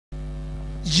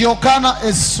Yokana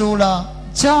essula.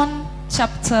 John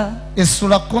chapter.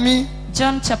 Essula 10.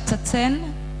 John chapter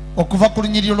 10. Okuva ku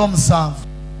lunyiriri lw'omusanvu.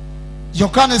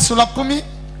 Yokana essula 10.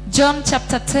 John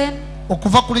chapter 10.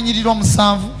 Okuva ku lunyiriri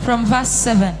lw'omusanvu. From verse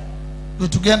 7.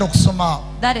 Tugenda okusoma.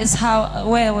 That is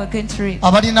where we're going to read.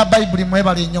 Abalina Bible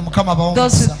mwebale nnyo Mukama bawo.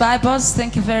 Those with Bibles,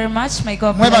 thank you very much. May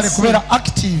God bless you. Kubeera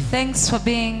active. Thanks for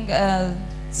being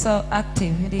so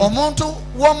active. Omuntu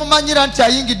w'omumanyira nti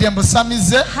ayingidde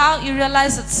mbusamize. How you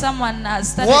realize that someone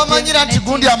has started w'omanyira nti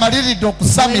gundi amaliridde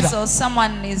okusamira. So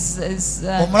someone is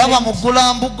omulaba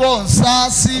mugula mbugo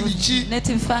nsaasi biki.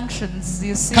 Native functions.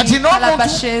 You see kati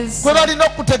calabashes. Kwe balina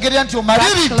okutegeera nti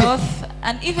omaliridde.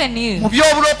 And even you,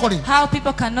 mubyobulokole. How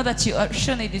people can know that you are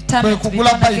surely determined to be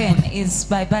born again is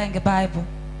by buying a Bible.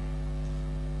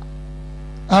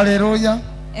 Hallelujah.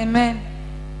 Amen.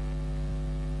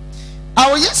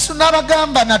 Awo Yesu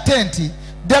n'abagamba nate nti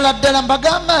ddala ddala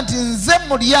mbagamba nti nze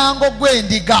mulyango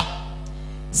gw'endiga.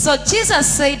 So Jesus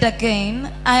said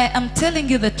again, I am telling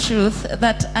you the truth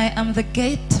that I am the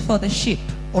gate for the sheep.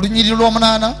 Olunyiriri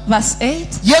lw'omunaana. Verse 8.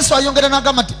 Yesu ayongera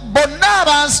n'agamba nti bonna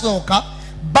abansooka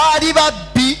baali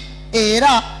babbi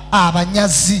era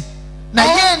abanyazi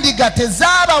naye endiga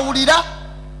tezaabawulira.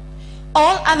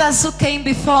 All others who came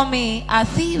before me are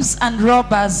thieves and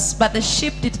robbers, but the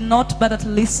sheep did not but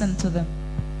listen to them.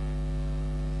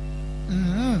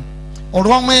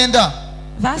 Olw'omwenda.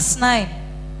 Verse 9.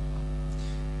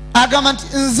 Agamba nti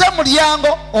nze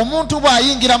mulyango, omuntu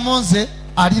bw'ayingira mu nze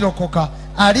alirokoka,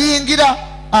 aliyingira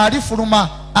alifuluma,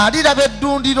 aliraba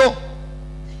eddundiro.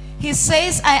 He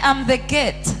says, I am the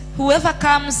gate. Whoever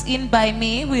comes in by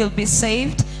me will be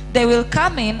saved. They will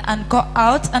come in and go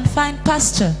out and find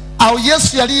pasture. Awo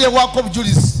Yesu yali yeewaako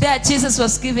obujulizi. There Jesus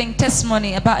was giving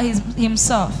testimony about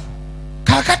himself.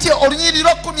 Kaakati olunyiriri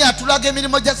lw'ekkumi atulaga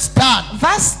emirimu gya Sitaani.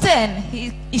 Verse 10,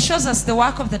 he shows us the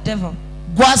work of the devil.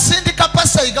 Gw'asindika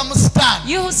Pasayiga mu Sitaani.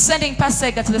 You sending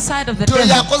Pasayiga to the side of the devil.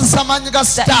 Yakozesa amaanyi ga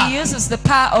That Sitaani. he uses the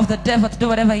power of the devil to do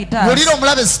whatever he does. Wulira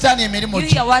omulabe Sitaani emirimu You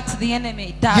hear what the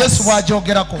enemy does. Yesu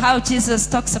bw'agyogerako. How Jesus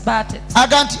talks about it.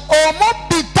 Aga nti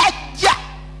omubbi tajja.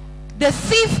 The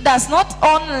thief does not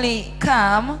only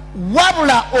come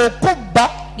wabula okubba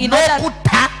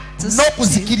n'okutta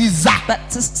n'okuzikiriza. but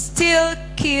to steal,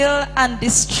 kill and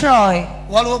destroy.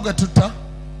 Waliwo gwe tutta.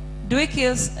 Do we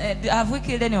kill? Have we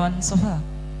killed anyone so far?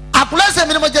 Akulaze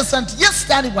emirimu gya Sitaani. Yes,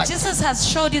 Sitaani bw'ati. Jesus has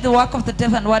showed you the work of the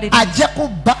devil and what it is. Ajja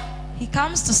kubba. He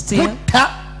comes to steal, kutta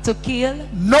to kill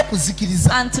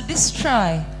n'okuzikiriza. and to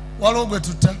destroy. Waliwo gwe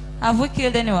tutta. Have we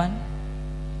killed anyone?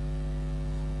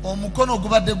 Omukono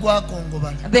ogubadde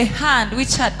gwakongobala. The hand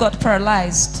which had got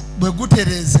paralyzed, bwe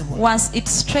gutereezebwa. once it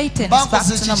straightens back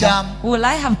to normal, will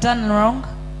I have done wrong?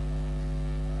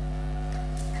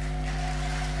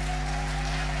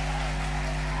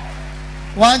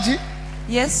 Wangi?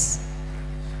 Yes.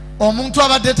 Omuntu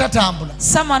abadde tatambula.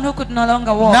 Someone who could no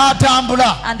longer walk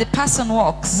n'atambula. and the person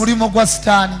walks. Mulimo gwa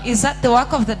Sitaani. Is that the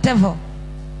work of the devil?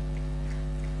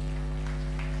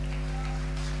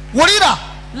 Wulira.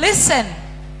 Listen.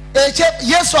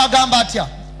 Yesu agamba atya?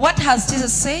 What has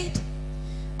Jesus said?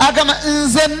 Agamba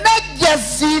nze najja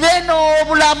zibe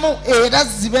n'obulamu era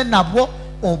zibe nabwo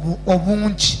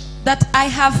obungi. That I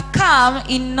have come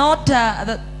in order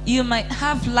that you might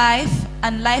have life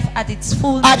and life at its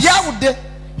fullness. Abyawudde.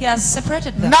 He has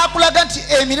separated them. N'akulaga nti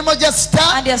emirimu gya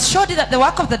Sitaani. And he has showed you that the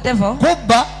work of the devil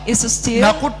kubba is to steal,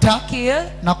 nakutta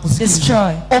kill, nakuzikiriza.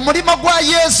 destroy. Omulimo gwa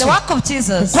Yesu. The work of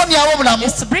Jesus kukomyawo obulamu.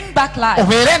 is to bring back life.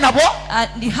 Obeere nabwo.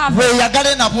 And you have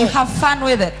weeyagale nabwo. You have fun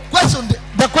with it.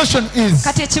 The question is,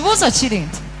 Kati ekibuuzo kiri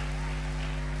nti,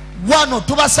 wano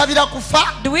tubasabira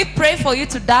kufa? do we pray for you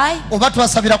to die? Oba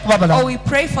tubasabira kuba balamu? Or we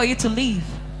pray for you to live?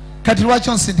 Kati lwaki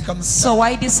onsindika mu Sitaani? So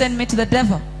why did you send me to the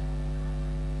devil?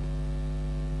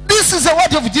 This is the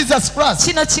word of Jesus Christ.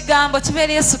 Kino kigambo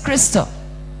kibeera Yesu Kristo.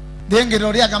 Lengero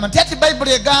oli agamba nti ati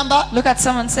Bayibuli egamba. Look at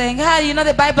someone saying, you know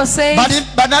the Bible says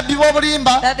banabbi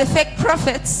b'obulimba that the fake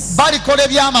prophets balikola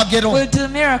ebyamagero. will do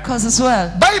miracles as well.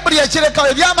 Bayibuli ekirekawo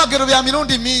ebyamagero bya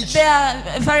mirundi mingi. There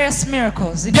are various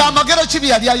miracles. Byamagero ki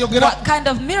byali ayogera? What kind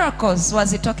of miracles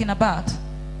was he talking about?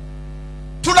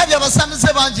 Tulabye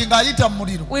abasamize bangi ng'ayita mu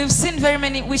muliro. We've seen very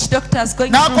many witch doctors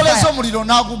going through n'akoleza fire. omuliro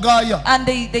n'agugaaya. And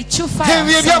they chew fire.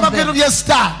 Ebyo ebyamagero bya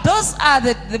Sitaani. Those are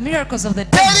the miracles of the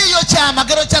devil. Teriyo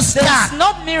kyamagero kya There's Sitaani.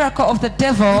 no miracle of the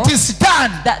devil Nti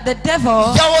Sitaani that the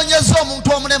devil yawonyeza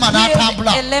omuntu omulema healed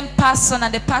n'atambula. a lame person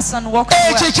and the person walked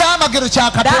well. Ekyo kyamagero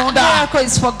kya That Katonda. miracle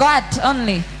is for God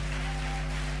only.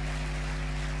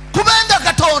 Kubanga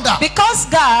Katonda Because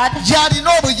God y'alina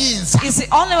obuyinza is the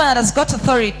only one that has got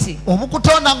authority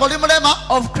obukutonda ng'oli mulema,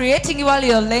 of creating you while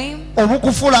you're lame,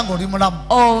 obukufuula ng'oli mulamu.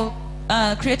 or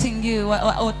creating you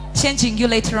or changing you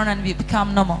later on and you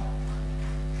become normal.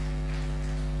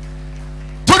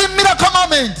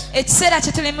 It said that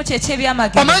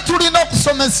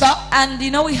and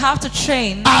you know we have to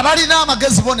train those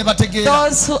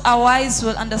who are wise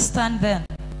will understand them.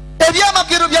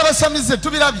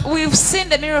 We've seen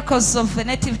the miracles of the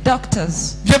native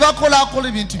doctors.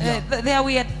 They are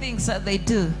weird things that they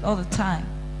do all the time.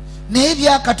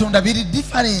 But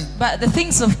the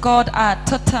things of God are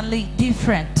totally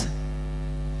different.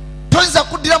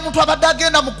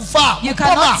 You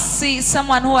cannot see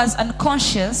someone who was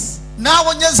unconscious and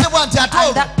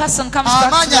that person comes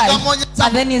back to life,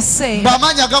 and then you say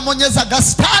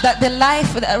that the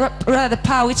life, rather the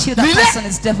power which you, that person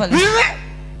is devilish.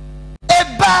 A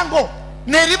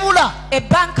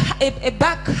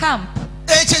back hump,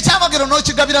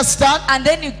 and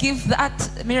then you give that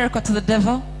miracle to the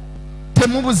devil.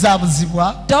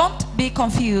 Don't be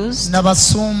confused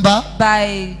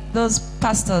by those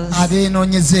pastors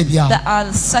that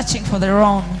are searching for their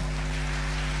own.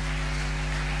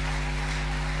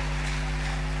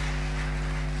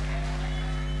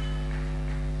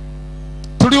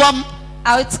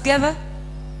 Are we together?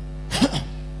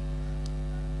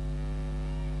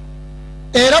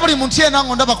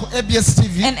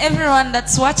 And everyone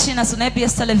that's watching us on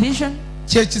ABS television,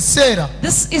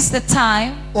 this is the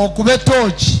time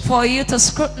for you to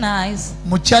scrutinize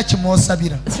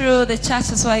through the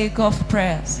churches where you go for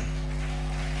prayers.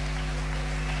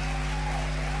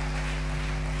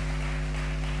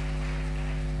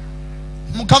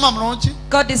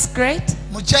 God is great.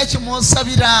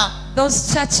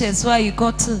 Those churches where you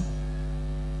go to.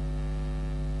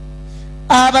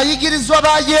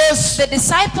 The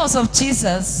disciples of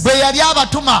Jesus,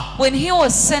 when he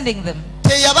was sending them,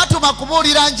 he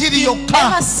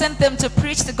never sent them to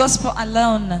preach the gospel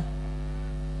alone.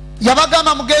 He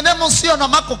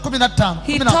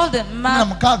told them,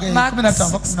 Mark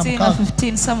 16 or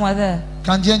 15, somewhere there.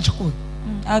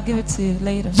 I'll give it to you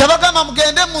later.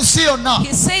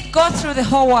 He said, go through the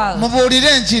whole world,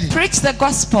 preach the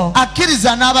gospel.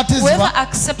 Whoever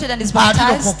accepted and is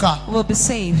baptized will be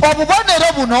saved.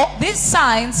 These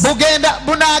signs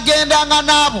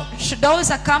should always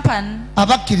accompany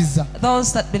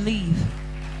those that believe.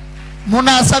 You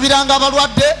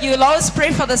will always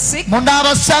pray for the sick. You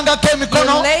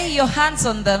lay your hands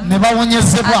on them and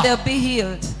they'll be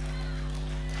healed.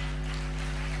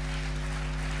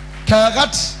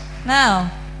 Now,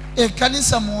 a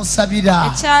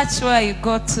church where you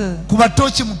go to, look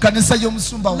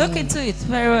into it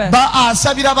very well. Does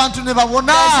he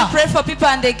pray for people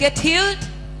and they get healed?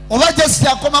 Or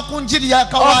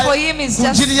for him it's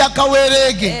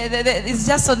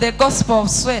just on the gospel of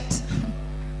sweat?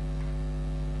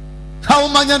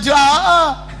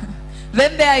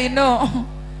 Then there you know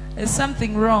there's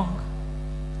something wrong.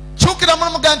 Turn to your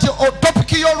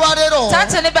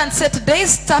neighbor and say,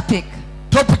 today's topic.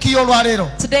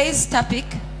 Today's topic.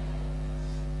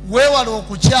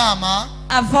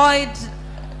 Avoid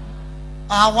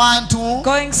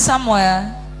going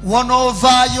somewhere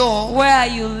where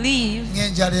you live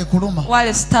while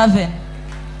you're starving.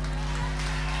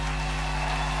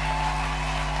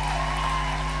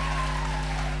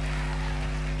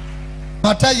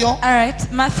 All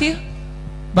right, Matthew.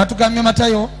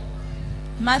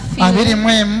 Matthew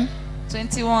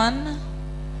 21.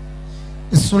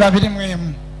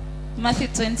 Matthew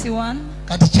 21.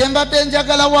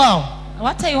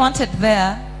 What I wanted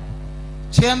there.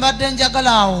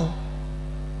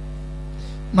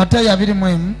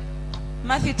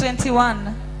 Matthew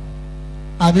 21.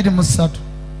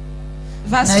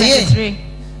 Verse 23.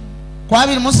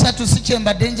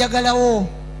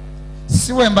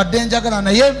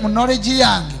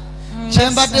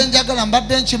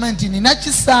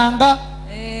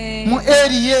 Mu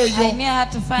area eyo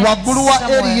waggulu wa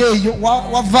area eyo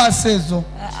wa verse ezo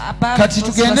kati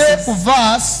tugende ku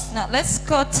verse. Now let's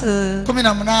go to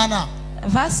 18.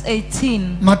 Verse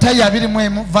 18. Matayo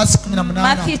 21 verse 18.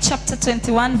 Matthew chapter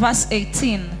 21 verse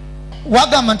 18.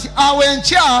 Wagamba nti awo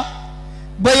enkya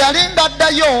bwe yalinda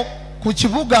addayo ku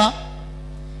kibuga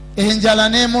enjala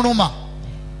n'emuluma.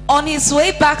 On his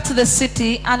way back to the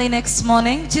city, and the next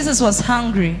morning, Jesus was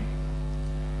hungry.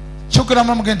 Turn to your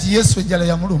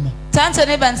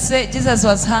neighbor and say, Jesus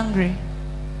was hungry.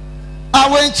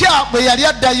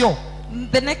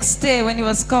 The next day when he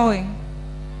was going,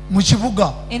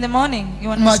 in the morning,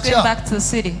 when he was going back to the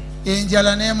city,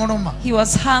 he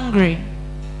was hungry.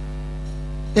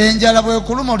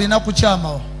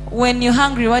 When you're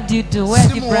hungry, what do you do? Where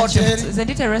do you branch off to? Isn't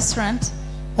it a restaurant?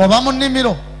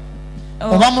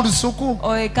 Or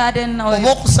a garden or a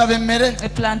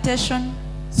plantation?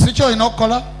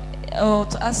 or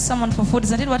to ask someone for food,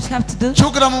 isn't it what you have to do?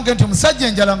 Turn to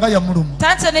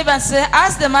your neighbor and say,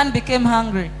 as the man became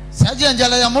hungry,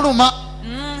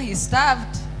 he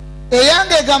starved.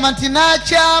 Eyange egamba nti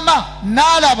n'akyama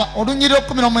n'alaba olunyiriro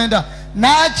 19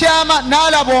 n'akyama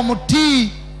n'alaba omuti.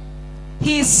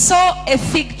 He saw a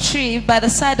fig tree by the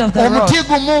side of the road. Omuti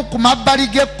gumu ku mabbali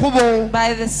g'ekkubo.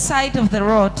 By the side of the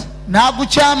road.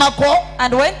 N'agukyamako.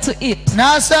 And went to it.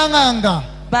 N'asanga nga.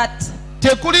 But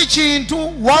tekuli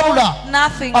kintu wabula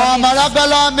nothing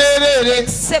amalagala ameerere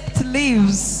except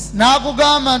leaves.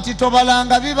 N'agugamba nti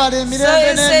tobalanga bibala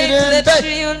emirembe n'emirembe.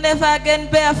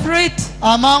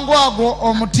 Amangu ago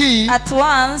omuti at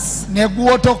once ne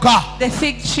guwotoka. The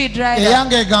fig tree dried up.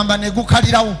 Eyange egamba ne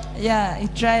gukalirawo. Yeah,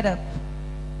 it dried up.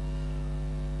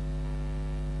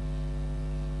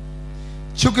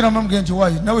 Chukira mumge nti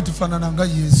wayi nawe tufaanana nga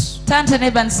Yesu. Turn to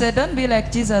neighbor and say, don't be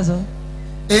like Jesus.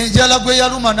 Enjala gwe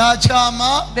yaluma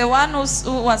n'akyama. The one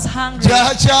who was hungry.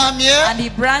 And he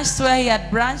branched where he had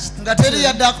branched. Nga teri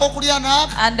yaddako okulya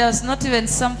n'aka. And there was not even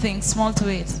something small to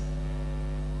eat.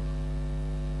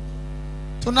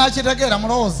 Tunakitegeera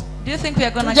mulowooza. Do you think we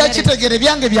are going to get it? Tujakitegeera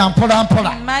ebyange bya mpola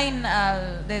mpola. Mine,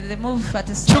 they move at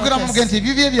a slow pace. Chukira mumge nti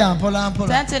bibye bya mpola mpola.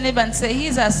 Turn to neighbor and say,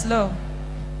 his are slow.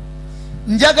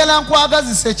 Njagala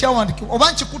nkwagazise ekyawandiikibwa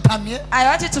oba nkikutamye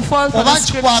oba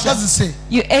nkikwagazise.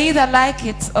 You either like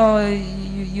it or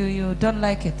you don't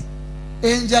like it.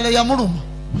 Enjala yamuluma.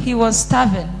 He was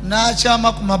starving.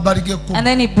 N'akyama ku mabbali g'ekkubo. And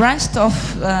then he branched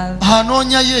off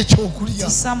anoonyayo ekyokulya. To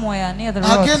somewhere near the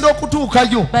road. Agenda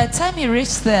okutuukayo. By the time he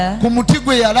reached there, ku muti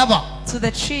gwe yalaba, to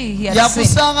the tree he had seen,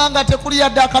 yagusanga nga tekuli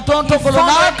yadde akatontogolo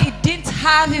n'aka. It didn't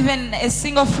have even a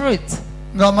single fruit.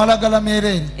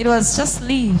 It was just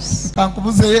leaves.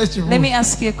 Let me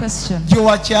ask you a question.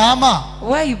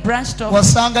 Where you branched off,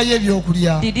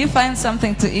 did you find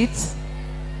something to eat?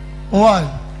 Why?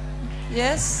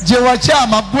 Yes.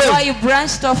 Where you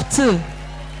branched off to?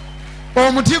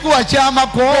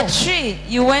 The tree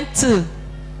you went to.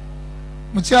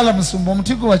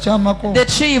 The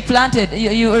tree you planted,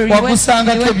 you went, how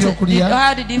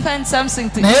did you find something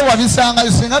to eat?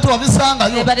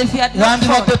 But if you had not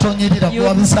found, you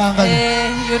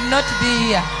would not be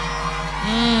here.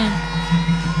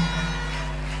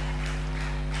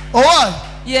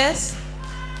 Yes.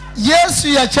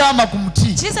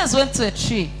 Jesus went to a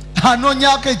tree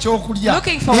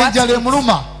looking for what to eat,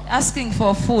 asking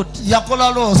for food.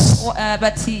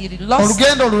 But he lost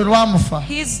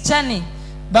his journey.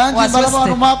 His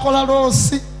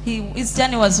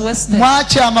journey was wasted.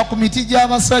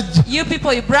 You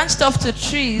people, you branched off to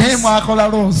trees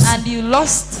and you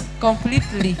lost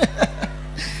completely.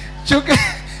 A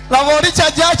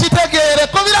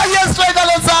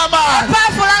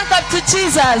powerful anchor to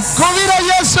Jesus. Glory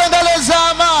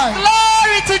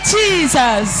to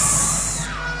Jesus.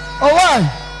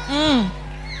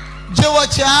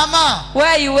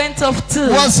 Where you went off to,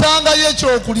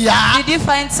 did you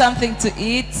find something to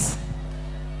eat?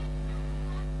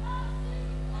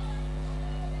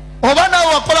 Or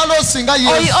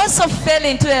you also fell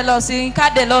into a loss, you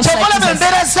incurred a loss like Jesus.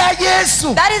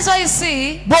 That is why you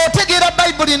see, once you get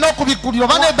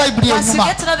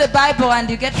to know the Bible and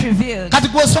you get revealed,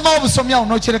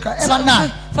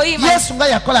 for you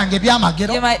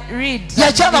might read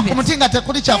Jesus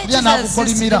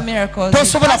did miracles.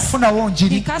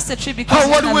 He cast a tree because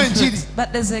he had fruit.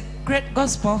 But there's a great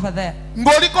gospel over there. You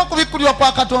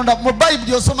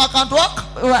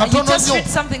just read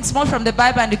something small from the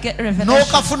Bible and you get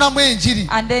revelation.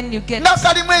 And then you get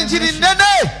revelation.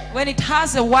 When it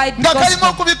has a wide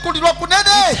gospel,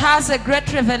 it has a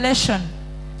great revelation.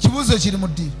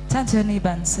 Turn to your neighbor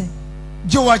and say,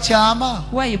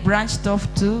 where you branched off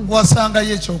to,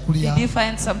 did you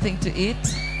find something to eat?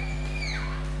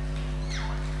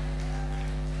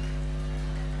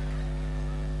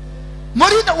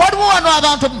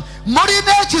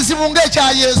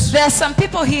 There are some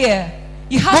people here.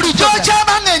 You have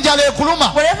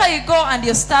wherever you go and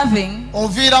you're starving,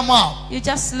 you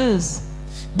just lose.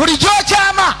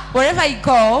 Wherever you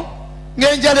go, you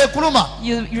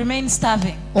remain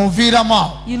starving.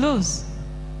 You lose.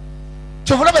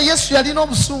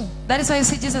 That is why you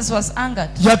see Jesus was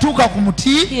angered. He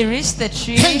reached the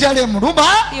tree. He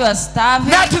was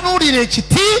starving.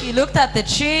 He looked at the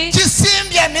tree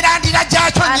and it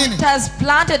has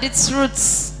planted its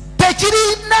roots. And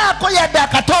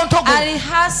it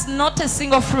has not a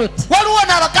single fruit. There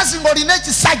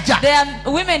are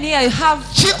women here who have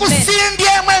its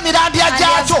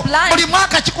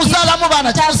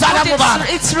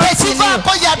roots in you.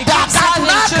 It keeps having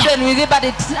children with you, but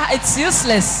it's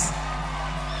useless.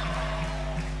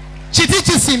 Kiti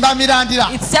kisimba mirandira.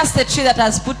 It's just a tree that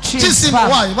has put trees. Kisimba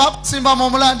why? Bakusimba mu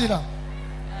mulandira.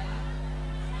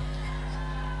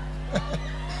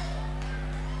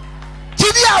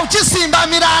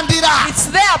 It's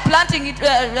there planting it,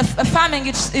 farming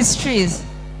its trees.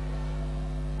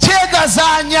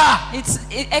 It's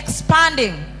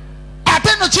expanding.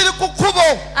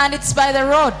 And it's by the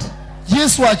road.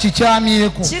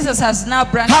 Jesus has now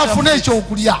branched off.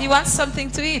 He wants something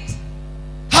to eat.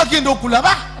 By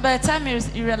the time he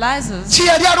realizes, he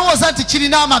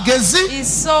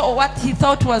saw what he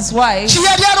thought was wise,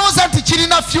 what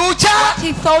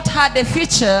he thought had a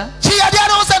future,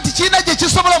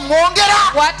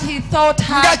 what he thought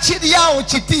had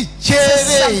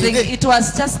something. It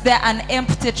was just there, an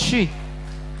empty tree.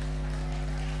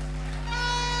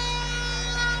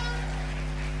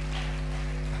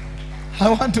 I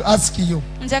want to ask you,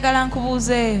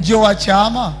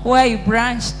 where you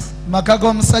branched? At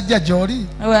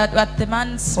the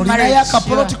man's marriage,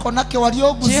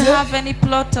 do you have any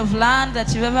plot of land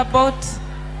that you ever bought?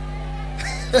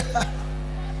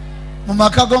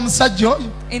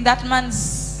 In that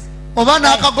man's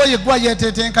life?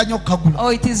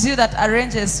 Or it is you that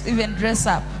arranges even dress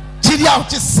up?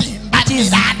 It is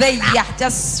there, yeah,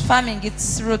 just farming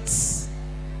its roots.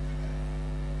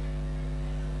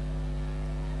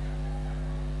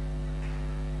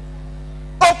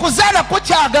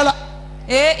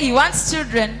 He wants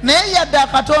children,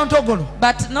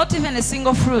 but not even a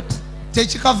single fruit.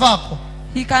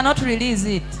 He cannot release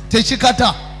it.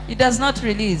 He does not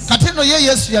release. At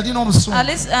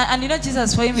least, and you know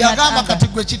Jesus, for him, he had anger.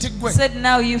 Said,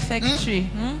 now you fake tree,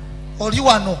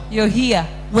 you're here.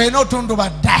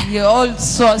 You're all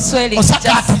swelling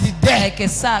just like a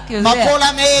sack. You're there.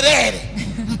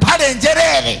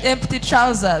 Empty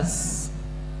trousers.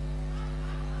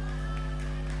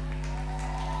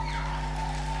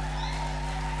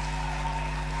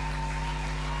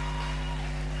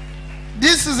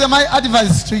 This is my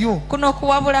advice to you.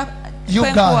 You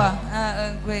guys.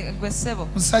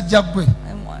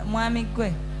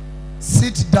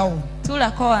 Sit down.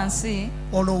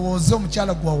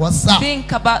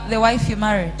 Think about the wife you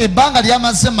married. The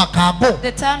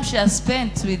time she has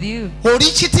spent with you. Are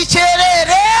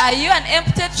you an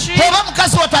empty tree? Or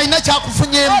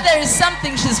there is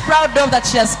something she's proud of that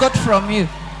she has got from you?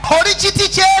 Are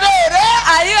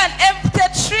you an empty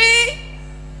tree?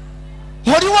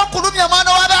 Are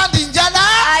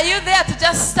you there to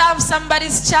just starve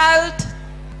somebody's child?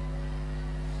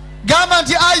 Say,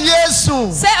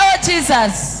 oh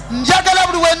Jesus, I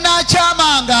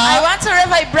want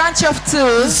wherever I branch off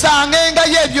to,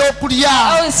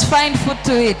 I always find food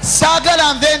to eat. I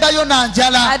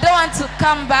don't want to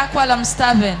come back while I'm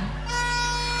starving.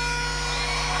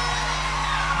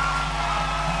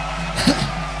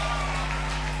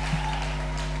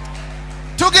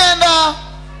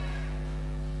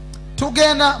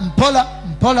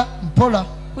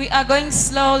 We are going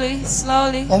slowly,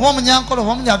 slowly.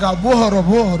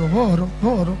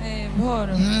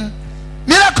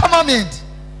 Miracle moment.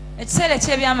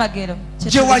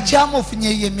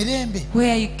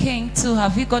 Where you came to,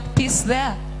 have you got peace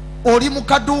there? You're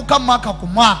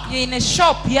in a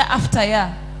shop year after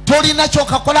year.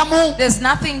 There's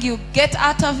nothing you get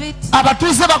out of it. And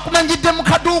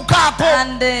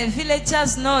the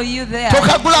villagers know you there.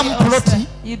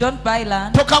 You don't buy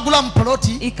land. You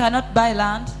cannot buy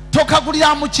land.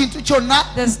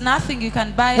 There's nothing you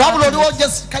can buy out of it.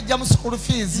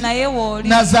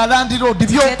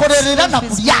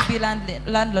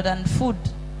 Landlord and food,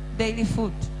 daily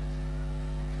food.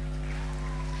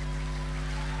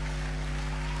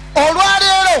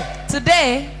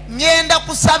 Today,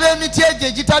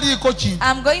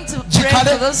 I'm going to pray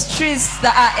for those trees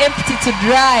that are empty to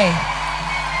dry.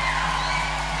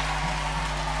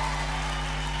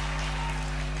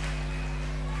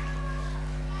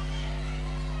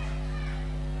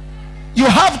 You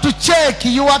have to check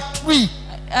your tree.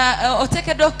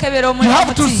 You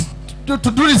have to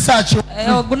do research. Research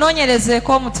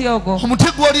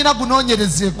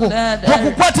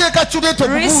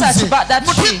about that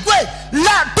tree.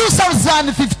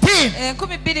 2015.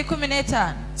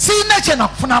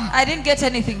 I didn't get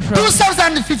anything from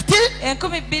 2015.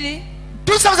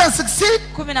 2016.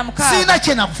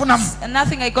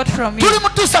 Nothing I got from you.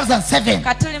 2007.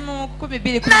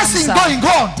 Nothing going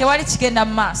on.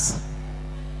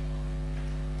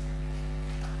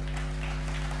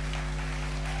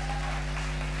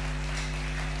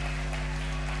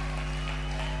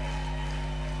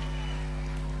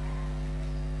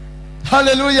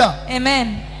 Hallelujah.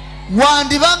 Amen.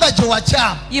 wandibanga gye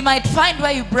wakyama. You might find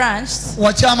where you branched.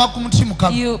 Wakyama ku muti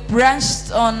mukalu. You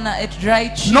branched on a dry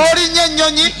tree. N'olinnya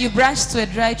ennyonyi. You branched to a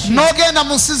dry tree. N'ogenda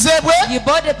mu nsizeebwe. You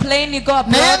bought a plane, you go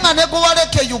abroad. Naye nga ne gwe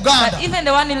waleka e Uganda. But even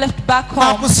the one you left back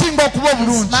home akusinga okuba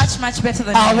obulungi. is much better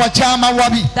than wakyama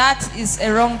wabi. That is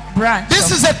a wrong branch.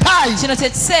 This is a time. Kino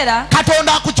kyekiseera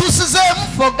Katonda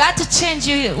akukyusizeemu. for God to change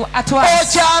you at once.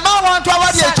 Okyama awantu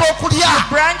awali ekyokulya. You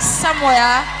branch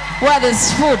somewhere where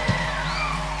there's food.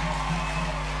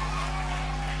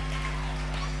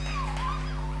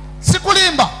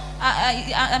 Sikulimba.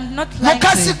 I'm not lying to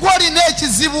Mukasi you. gw'olina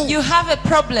ekizibu. You have a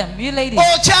problem, you ladies.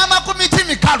 Okyama ku miti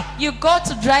mikalu. You go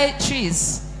to dry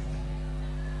trees.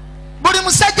 Buli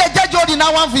musajja ajja gy'oli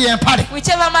n'awanvuya empale.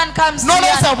 Whichever man comes to you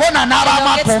N'olowooza bona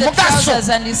n'abaamako and gets the omugaso. trousers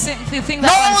and you think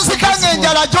that one's N'owunzika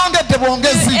ng'enjala gyongedde you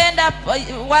bwongezi. end up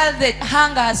while the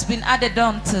hunger has been added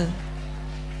on to.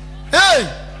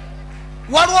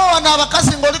 Waliwo wano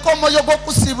abakazi ng'oliko omwoyo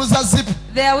gw'okusiibuza zipu.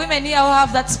 There are women here who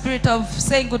have that spirit of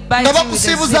saying goodbye nga to you with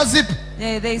bakusiibuza a zip.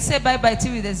 zipu. They say bye bye to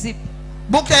you with a zip.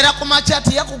 Bukeera ku makya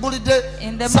teyakugulidde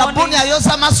sabuni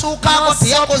ayoza masuuka ago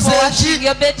teyakoze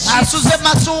eki asuze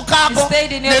masuuka ago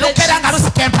ne lukeera nga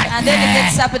lusika empale. And then he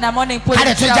gets up in the morning putting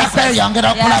kale tujja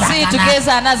kweyongera okulaba. See you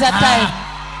together another time.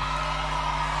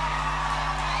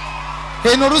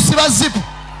 Eno lusiba zipu.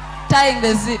 Tying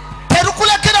the zip.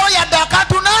 Terukulekerawo yadde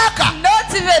akantu n'aka.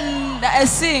 Not even a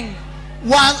sing.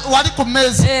 Wali ku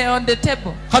mmeeza. On the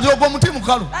table. Kati ogwo muti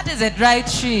mukalu. That is a dry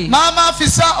tree. Maama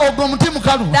afisa ogwo muti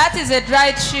mukalu. That is a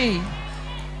dry tree.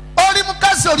 Oli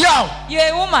mukazi oli awo. You're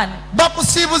a woman.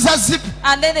 Bakusiibuza zipu.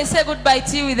 And then they say goodbye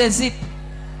to you with a zip.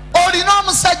 Olina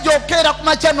omusajja okeera ku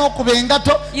makya n'okuba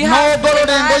engato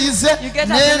n'ogolola engoyi ze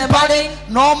n'empale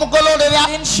n'omugololera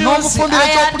n'omufundira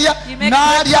ekyokulya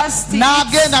n'alya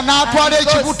n'agenda n'atwala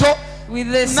ekibuto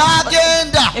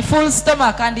n'agenda. A full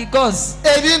stomach and he goes.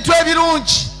 Ebintu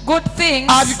ebirungi good things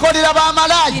abikolera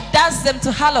b'amalaaya. He does them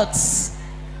to harlots.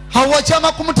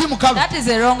 Hawakyama ku muti mukalu. That is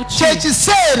a wrong tree.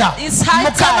 Kyekiseera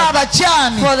Mukama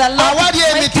abakyami awali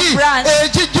emiti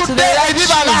egijjudde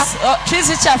ebibala. Trees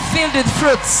which are filled with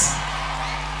fruits.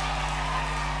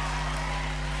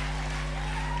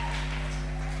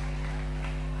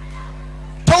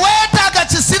 Toweetaaga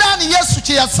kisiraani Yesu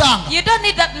kye yasanga. You don't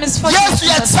need that misfortune. Yesu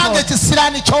yasanga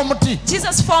ekisiraani ky'omuti.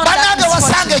 Jesus found that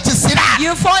misfortune. Wasanga ekisiraani.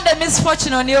 You found a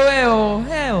misfortune on your way.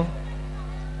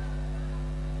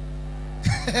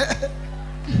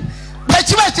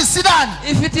 Bwekiba ekisiraani.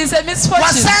 If it is a misfortune.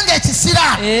 Wasanga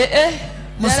ekisiraani.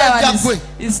 Musajja gwe.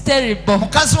 It's terrible.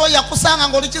 Mukazi wo yakusanga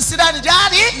ng'oli kisiraani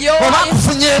gy'ali oba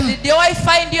akufunyeemu. Did your wife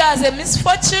find you as a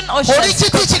misfortune or she oli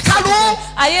kiti kikalu?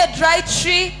 Are you a dry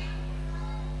tree?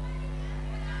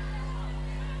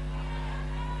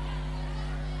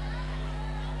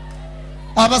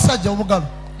 Abasajja obugalo.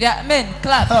 Yeah, men,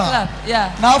 clap.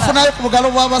 Yeah. Naafunayo ku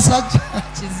bugalo bw'abasajja.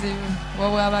 Kizibu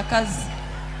bw'abakazi.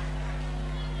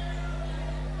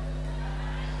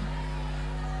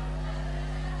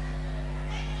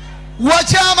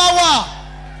 Wakyama wa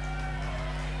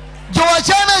gye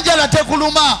wakyama enjala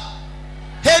tekuluma.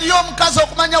 Eri omukazi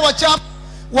okumanya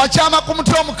wakyama ku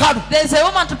muti omukalu. There's a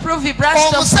woman to prove he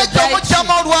branched off the dry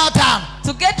tree.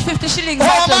 To get 50 shillings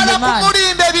out of the man,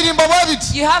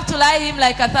 you have to lie him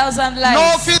like 1,000 lies.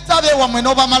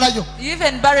 You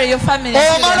even bury your family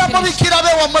until they are finished. You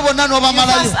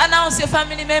must announce your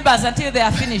family members until they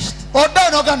are finished.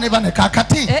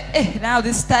 Now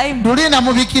this time, that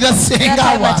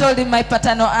time I told him my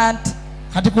paternal aunt.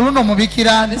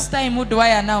 This time who do I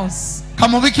announce?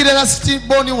 Kamubikire last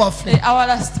born waffe. Our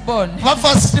last born.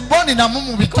 First born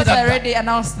Because I already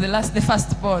announced the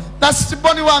first born. Last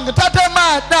born wange tata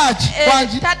Nach.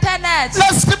 Tata Nach.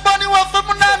 Last born waffe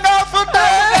munanga afudde.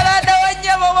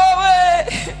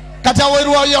 Kata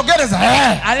weruwa yogereza.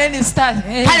 And then he starts.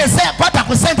 Kale se kwata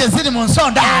ku sente ziri mu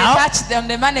nsonda. Touch them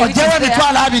the money which is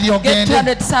there. Get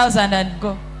 200,000 and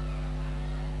go.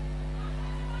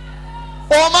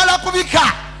 Omala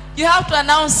kubika. You have to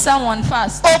announce someone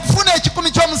first. For it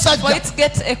to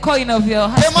get a coin of your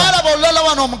husband.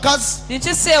 Did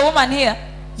you see a woman here?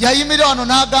 She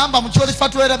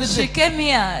came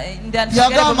here in the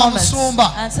unforgettable moments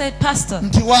and said, Pastor.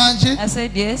 I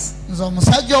said, yes. To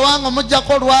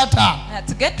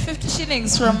get 50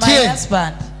 shillings from my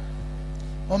husband.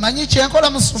 Do you know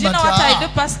what I do,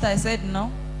 Pastor? I said,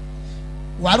 no.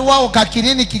 There's a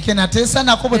clinic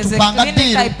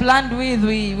I planned with,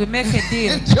 we make a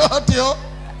deal.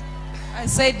 I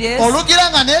said yes. I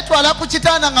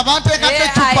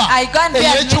go and be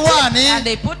admitted and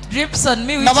they put drips on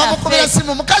me which are fake.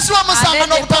 And then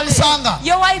they told me,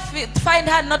 your wife find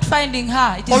her not finding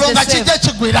her. It is the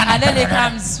same. And then it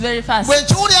comes very fast.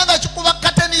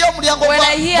 when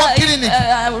I hear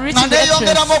reaching the entrance,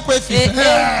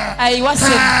 I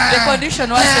wasn't, the condition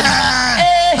wasn't.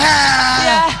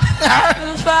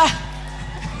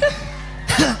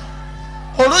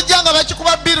 And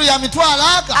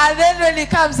then when he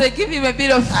comes, I give him a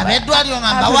bit of and I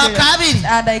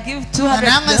give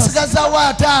 200 bills. I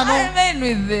remain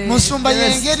with the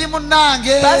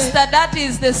Pastor, that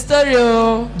is the story.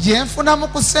 That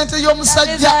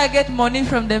is how I get money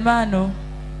from the man.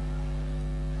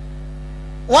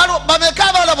 How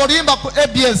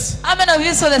many of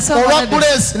you saw the song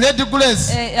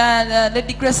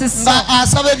Lady Grace's song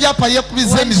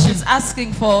when she's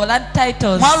asking for land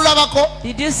titles?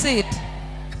 Did you see it?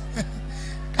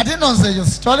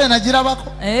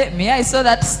 Me, I saw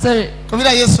that story.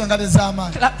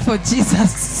 Clap for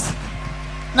Jesus.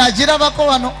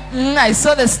 I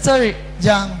saw the story.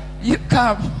 You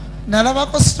come.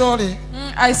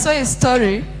 I saw a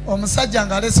story when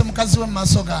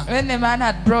the man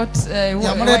had brought when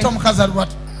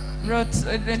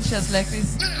she was like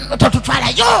this.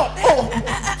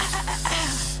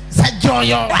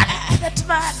 That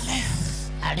man.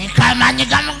 He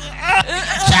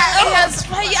has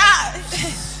fire.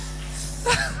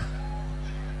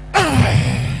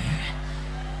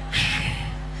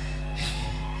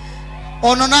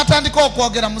 Ono natandika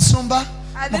okwogera musumba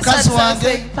mukazi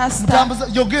wange mutambuza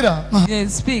yogera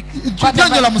speak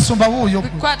jonyola musumba wuyo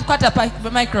kwata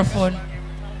microphone.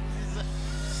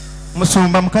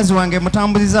 Musumba mukazi wange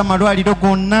mutambuziza amalwaliro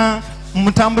gonna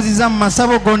mutambuziza mu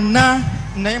masabo gonna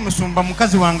naye musumba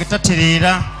mukazi wange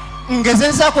tatereera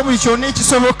ngezezaako buli kyonna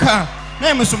ekisoboka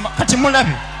naye musumba kati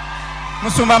mulabe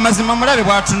musumba amazima mulabe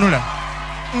bw'atunula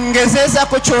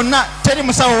ngezezaako kyonna teri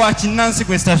musawo wa kinnansi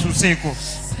gwe zitasuuseeko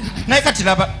naye kati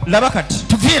laba kati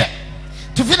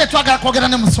tuvire twagala kwogera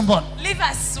ne musumba ono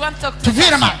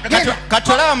tuvire ma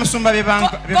kati olaba musumba bye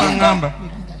bangamba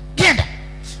genda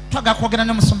twagala kwogera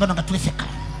ne musumba ono nga tulifeka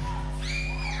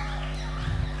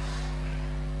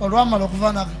olwamala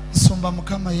okuvaana musumba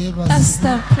mukama yeebaza.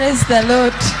 Pastor, praise the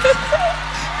Lord.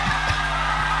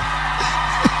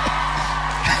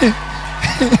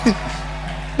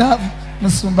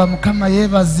 musumba mukama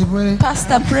yeebazibwe.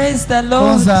 Pastor, praise the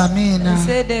Lord. Amina.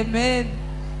 Said amen.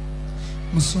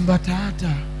 musumba taata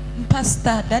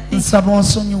Pastor, Daddy, nsaba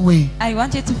onsonyiwe. I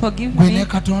want you to forgive gwe me. ne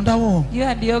katonda wo. You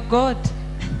and your God.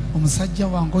 omusajja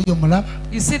wange oyo mulaba.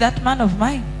 You see that man of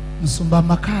mine. musumba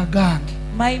amaka gange.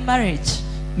 My marriage.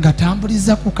 nga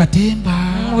tambuliza ku katemba.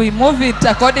 We move it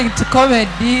according to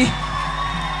comedy.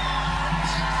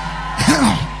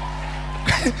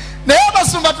 naye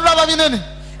abasumba tulaba binene.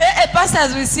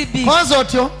 Pastors we see big. Kwanza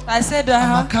otyo. I said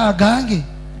amaka gange.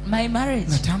 My marriage.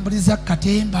 nga tambuliza ku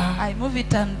katemba. I move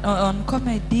it on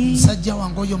comedy. omusajja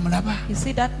wange oyo mulaba. You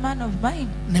see that man of mine.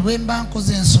 ne bwe mba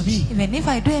nkoze ensobi. Even if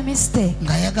I do a mistake.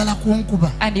 ng'ayagala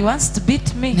kunkuba. And he wants to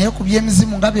beat me. naye ku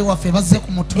by'emizimu nga bewaffe bazze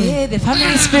ku mutwe. The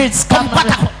family spirits come.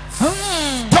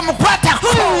 tomukwatako.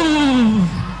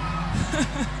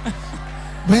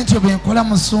 bwe ntyo bwe nkola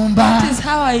musumba. That is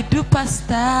how I do,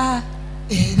 Pastor.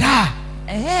 era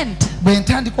And bwe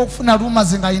ntandika okufuna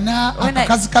rumaze ng'alina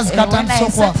akakazikazi katandise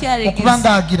okuba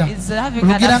ng'agira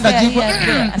olugira nga jingwa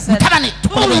mutabani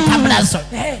tukulabe entambula zo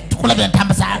tukulabe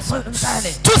entambula zo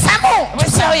tusamu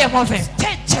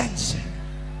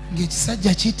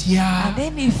ng'ekisajja kitya. And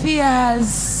then he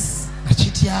fears. nga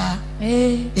kitya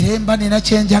era mba nina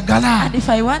kyenjagala. And if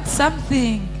I want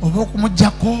something oba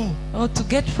okumugjako or to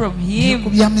get from him, ku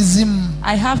bya mizimu.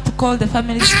 I have to call the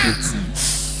family spirits.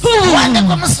 wange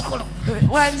gwe musukulu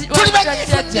tuli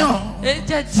banyiifu nnyo.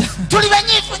 tuli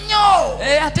banyiifu nnyo.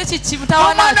 Ate kiki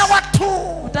omwana wattu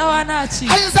mutawaana ki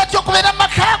ayinza atya okubeera mu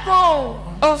makaago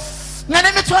nga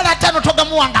n'emitwalo 5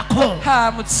 togamuwangako.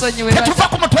 tetuva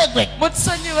ku mutwe gwe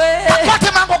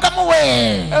akwate mangu ogamuwe.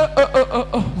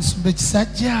 musumba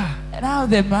ekisajja Now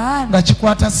the man, nga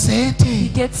kikwata he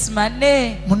ssente gets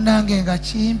money munnange nga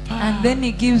kimpa. and then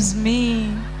he gives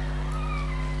me.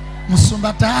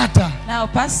 musumba taata Now,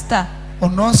 Pastor,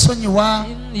 ononsonyiwa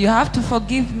you have to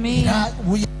forgive me. era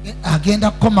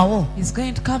agenda kukomawo. He's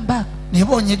going to come back. naye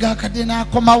bw'onyiga akadde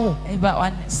n'akomawo. But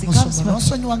once he comes musumba back,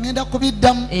 nonsonyiwa ngenda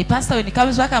kubiddamu. Pastor, when he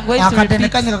comes back, I'm going to akadde ne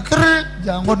repeat. kanyiga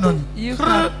jangu noni. You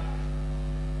come.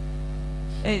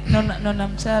 No,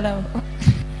 mukyala wo.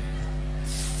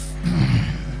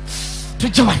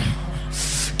 tujje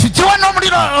wano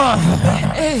omuliro.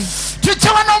 tujje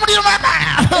wano omuliro mama.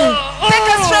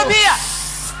 Take us from here.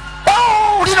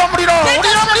 Omuliro omuliro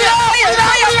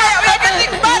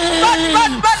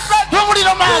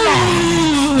mama.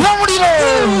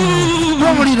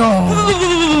 omuliro.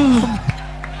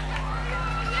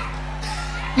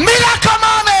 Miracle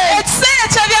moment. Ekiseera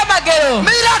eky'ebyamagero.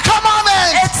 Miracle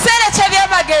moment. Ekiseera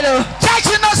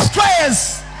Church no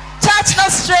stress. Church no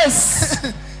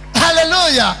stress.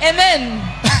 Hallelujah. Amen.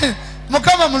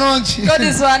 Mukama mulungi. God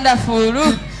is wonderful.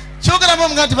 Chukira mu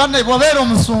ngati bana bobera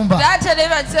omusumba. That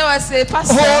never say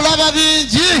pastor. Olaba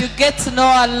bingi. You get to know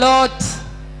a lot.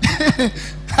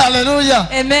 Hallelujah.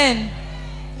 Amen.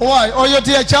 Why? Oyo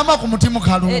tiya chama ku mutimu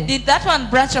kalu. Did that one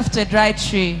branch off to a dry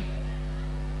tree?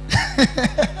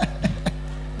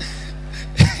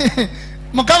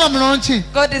 Mukama mulungi.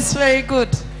 God is very good.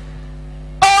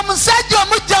 Omusajja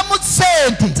omujja mu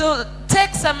sente. To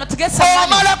take some, to get some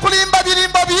money. Omala kulimba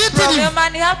birimbo biyitirivu. From your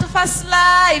man, you have to first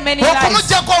lie many lies.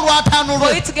 Okumujjako olw'ataano lwe.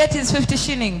 For you to get his 50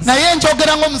 shillings. Naye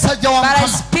njogera ng'omusajja wa Mukama. But I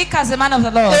speak as a man of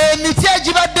the Lord. Emiti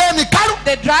egibadde emikalu.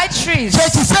 The dry trees. Kye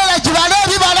kiseera gibala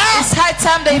ebibala. It's high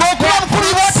time they bear fruit.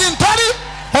 Ng'okuba bw'oti ntoli,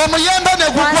 omuyembe ne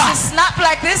gugwa. Once you snap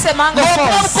like this, a mango falls.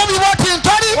 Ng'okuba bw'oti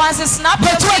ntoli, once you snap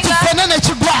your finger, ne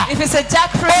kigwa. if it's a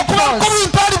jackfruit, it falls.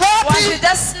 Once you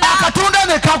just snap, akatunda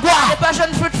ne kagwa. the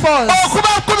passion fruit falls.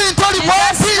 Okuba ntoli you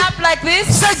just snap like this,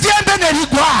 sejjembe ne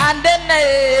ligwa. and then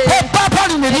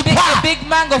a big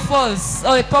mango falls,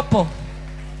 or a purple.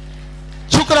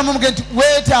 Chukura mu mugenti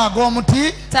weetaaga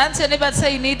omuti. Turn to your neighbor and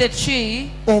say you need a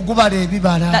tree ogubala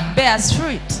ebibala. that bears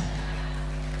fruit.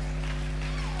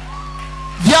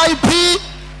 VIP.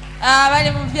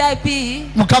 VIP.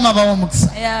 Mukama bawa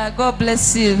omukisa. Yeah, God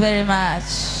bless you very much.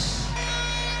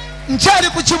 Nkyali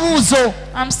ku kibuuzo.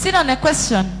 I'm still on a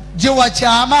question. Gye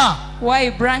wakyama. Why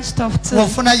you branched off to?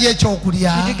 Ofunayo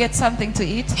ekyokulya. Did you get something to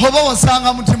eat? Oba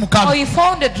osanga muti mukalu. Or you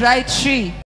found a dry tree.